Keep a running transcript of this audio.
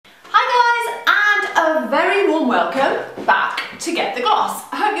very warm welcome back to Get the Gloss.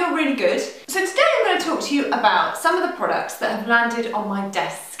 I hope you're really good. So today I'm going to talk to you about some of the products that have landed on my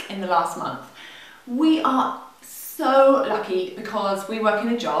desk in the last month. We are so lucky because we work in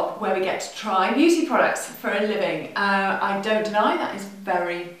a job where we get to try beauty products for a living. I don't deny that is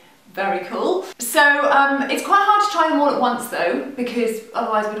very cool. So it's quite hard to try them all at once though, because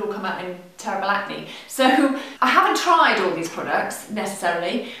otherwise we'd all come out in terrible acne. So I haven't tried all these products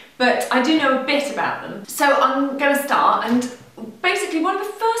necessarily, but I do know a bit about them. So I'm going to start, and basically one of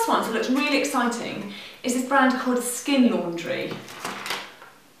the first ones that looks really exciting is this brand called Skin Laundry.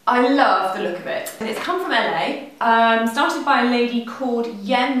 I love the look of it. And it's come from LA, started by a lady called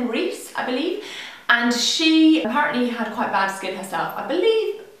Yen Reis, I believe, and she apparently had quite bad skin herself. I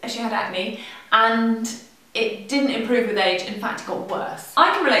believe she had acne, and it didn't improve with age, in fact it got worse.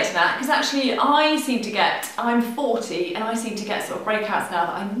 I can relate to that because actually I'm 40 and I seem to get sort of breakouts now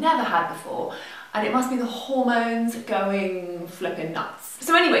that I never had before, and it must be the hormones going flipping nuts.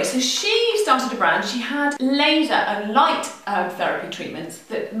 So anyway, so she started a brand. She had laser and light therapy treatments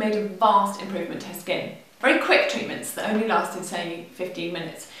that made a vast improvement to her skin. Very quick treatments that only lasted say 15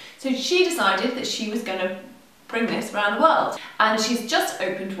 minutes. So she decided that she was going to bring this around the world, and she's just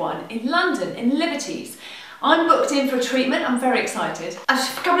opened one in London, in Liberty's. I'm booked in for a treatment. I'm very excited. A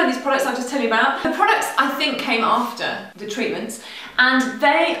couple of these products I'll just tell you about. The products I think came after the treatments, and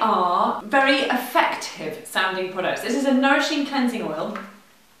they are very effective sounding products. This is a nourishing cleansing oil,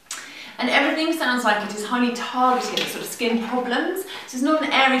 and everything sounds like it is highly targeted at sort of skin problems. This is not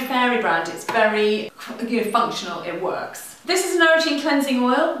an airy-fairy brand. It's very functional. It works. This is a nourishing cleansing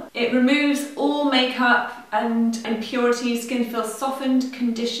oil. It removes all makeup and impurities. Skin feels softened,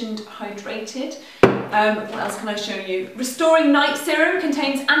 conditioned, hydrated. What else can I show you? Restoring Night Serum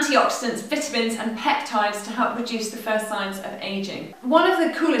contains antioxidants, vitamins and peptides to help reduce the first signs of aging. One of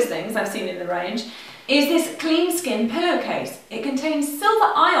the coolest things I've seen in the range is this Clean Skin pillowcase. It contains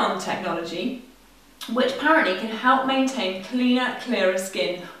silver ion technology, which apparently can help maintain cleaner, clearer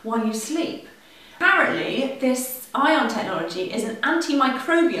skin while you sleep. Apparently, this ion technology is an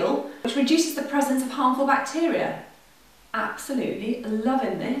antimicrobial which reduces the presence of harmful bacteria. Absolutely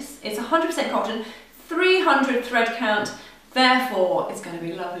loving this. It's 100% cotton, 300 thread count, therefore it's going to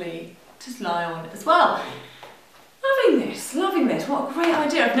be lovely to lie on as well. Loving this, what a great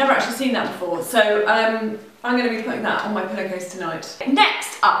idea. I've never actually seen that before, so I'm going to be putting that on my pillowcase tonight.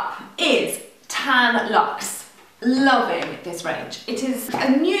 Next up is Tan Luxe. Loving this range. It is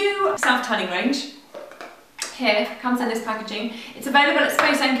a new self-tanning range. Here, comes in this packaging. It's available at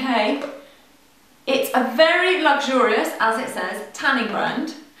Space NK. It's a very luxurious, as it says, tanning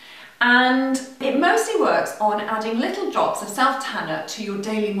brand, and it mostly works on adding little drops of self-tanner to your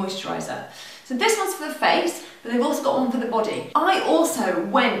daily moisturiser. So this one's for the face, but they've also got one for the body. I also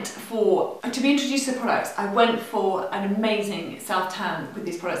went for, to be introduced to the products, I went for an amazing self-tan with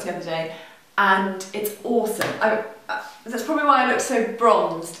these products the other day, and it's awesome. That's probably why I look so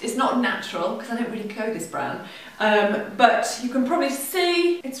bronzed. It's not natural, because I don't really go this brown, but you can probably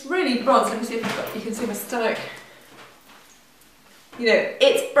see it's really bronzed. Let me see if you can see my stomach. You know,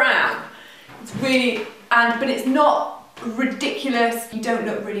 it's brown. It's really, but it's not ridiculous. You don't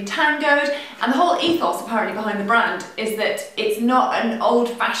look really tangoed, and the whole ethos apparently behind the brand is that it's not an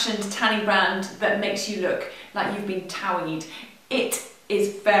old-fashioned tanning brand that makes you look like you've been towied. It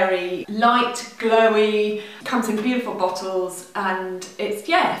is very light, glowy, comes in beautiful bottles, and it's,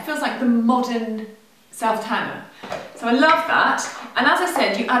 yeah, it feels like the modern self-tanner. So I love that, and as I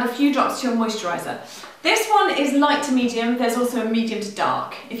said, you add a few drops to your moisturiser. This one is light to medium. There's also a medium to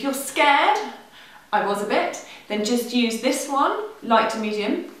dark. If you're scared, I was a bit, then just use this one, light to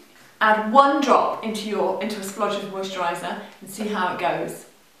medium, add one drop into a splodge of moisturiser and see how it goes.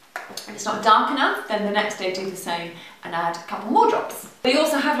 If it's not dark enough, then the next day do the same and add a couple more drops. They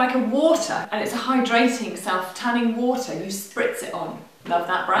also have like a water, and it's a hydrating self-tanning water. You spritz it on. Love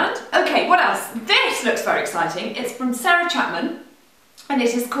that brand. Okay, what else? This looks very exciting. It's from Sarah Chapman, and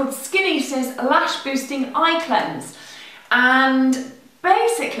it is called Skin Eater's Lash Boosting Eye Cleanse. And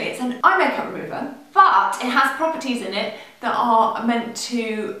basically it's an eye makeup remover, but it has properties in it that are meant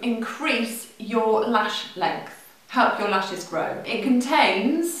to increase your lash length, help your lashes grow. It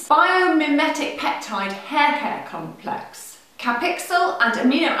contains biomimetic peptide hair care complex, capixyl and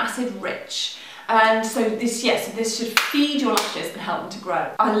amino acid rich. And so this should feed your lashes and help them to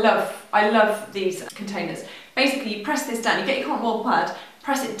grow. I love these containers. Basically you press this down, you get your cotton wool pad,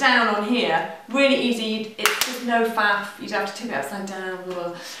 press it down on here, really easy, it's just no faff, you don't have to tip it upside down, blah,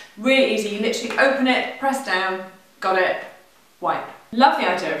 blah. Really easy, you literally open it, press down, got it, wipe. Love the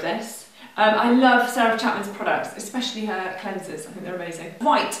idea of this. I love Sarah Chapman's products, especially her cleansers. I think they're amazing.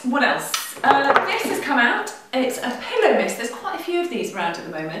 Right, what else? This has come out. It's a pillow mist. There's quite a few of these around at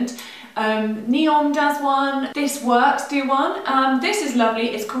the moment. Neon does one. This Works do one. This is lovely.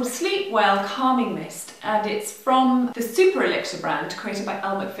 It's called Sleep Well Calming Mist, and it's from the Super Elixir brand created by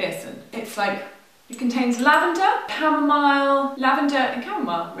Elle Macpherson. It's like, it contains lavender, chamomile, lavender and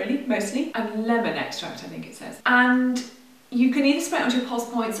chamomile, really, mostly, and lemon extract, I think it says. And you can either spray it onto your pulse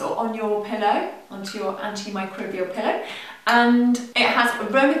points or on your pillow, onto your antimicrobial pillow, and it has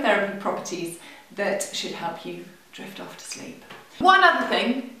aromatherapy properties that should help you drift off to sleep. One other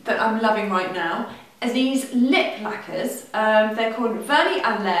thing that I'm loving right now are these lip lacquers. They're called Vernis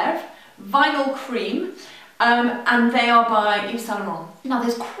à Lèvres Vinyl Cream, and they are by Yves Saint Laurent. Now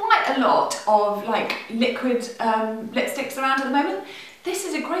there's quite a lot of like liquid lipsticks around at the moment. This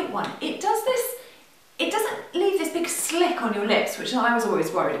is a great one. It does this. It doesn't leave this big slick on your lips, which I was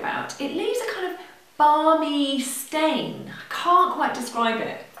always worried about. It leaves a kind of balmy stain. I can't quite describe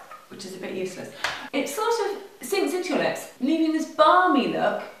it, which is a bit useless. It sort of sinks into your lips, leaving this balmy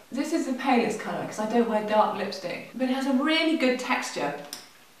look. This is the palest colour because I don't wear dark lipstick, but it has a really good texture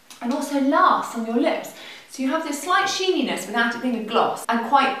and also lasts on your lips. So you have this slight sheeniness without it being a gloss and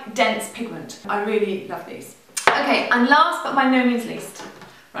quite dense pigment. I really love these. Okay, and last but by no means least,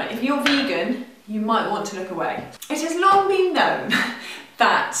 right, if you're vegan, you might want to look away. It has long been known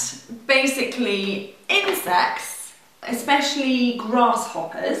that basically insects, especially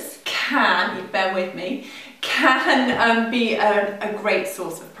grasshoppers, can, bear with me, can be a great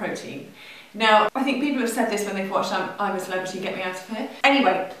source of protein. Now, I think people have said this when they've watched I'm a Celebrity, Get Me Out of Here.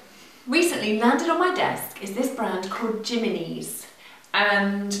 Anyway, recently landed on my desk is this brand called Jiminy's.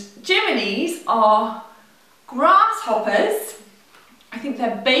 And Jiminy's are grasshoppers. I think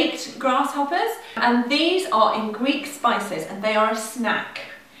they're baked grasshoppers, and these are in Greek spices and they are a snack.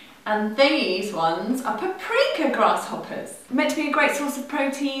 And these ones are paprika grasshoppers. Meant to be a great source of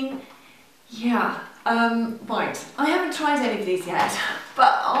protein. Yeah, right. I haven't tried any of these yet,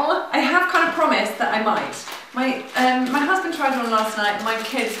 but I have kind of promised that I might. My husband tried one last night and my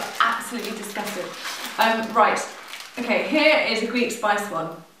kids were absolutely disgusted. Right, okay, here is a Greek spice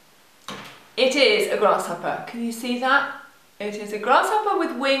one. It is a grasshopper. Can you see that? It is a grasshopper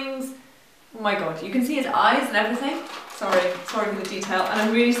with wings. Oh my god, you can see his eyes and everything. Sorry for the detail, and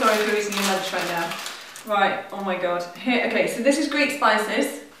I'm really sorry if you're eating your lunch right now. Right, oh my god. Here, okay, so this is Greek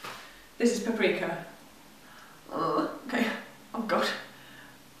spices. This is paprika. Oh, okay. Oh god.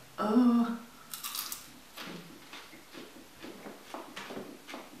 Oh.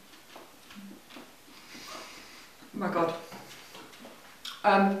 Oh my god.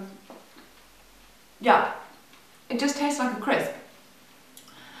 Yeah. It just tastes like a crisp,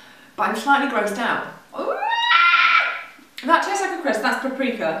 but I'm slightly grossed out. Ooh! That tastes like a crisp, that's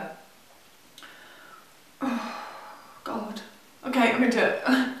paprika. Oh, God. Okay, I'm into it.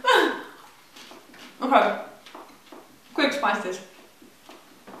 Okay. Quick spices.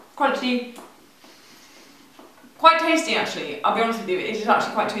 Crunchy. Quite tasty actually, I'll be honest with you, it is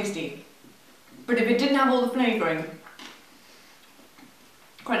actually quite tasty. But if it didn't have all the flavouring,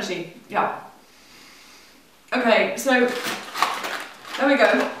 crunchy, yeah. Okay, so there we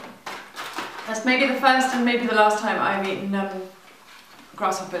go. That's maybe the first and maybe the last time I've eaten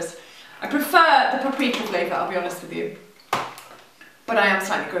grasshoppers. I prefer the paprika flavour, I'll be honest with you. But I am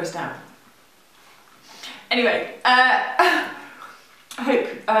slightly grossed out. Anyway, I hope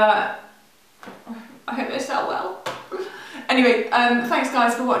they sell well. Anyway, thanks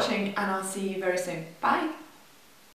guys for watching and I'll see you very soon. Bye!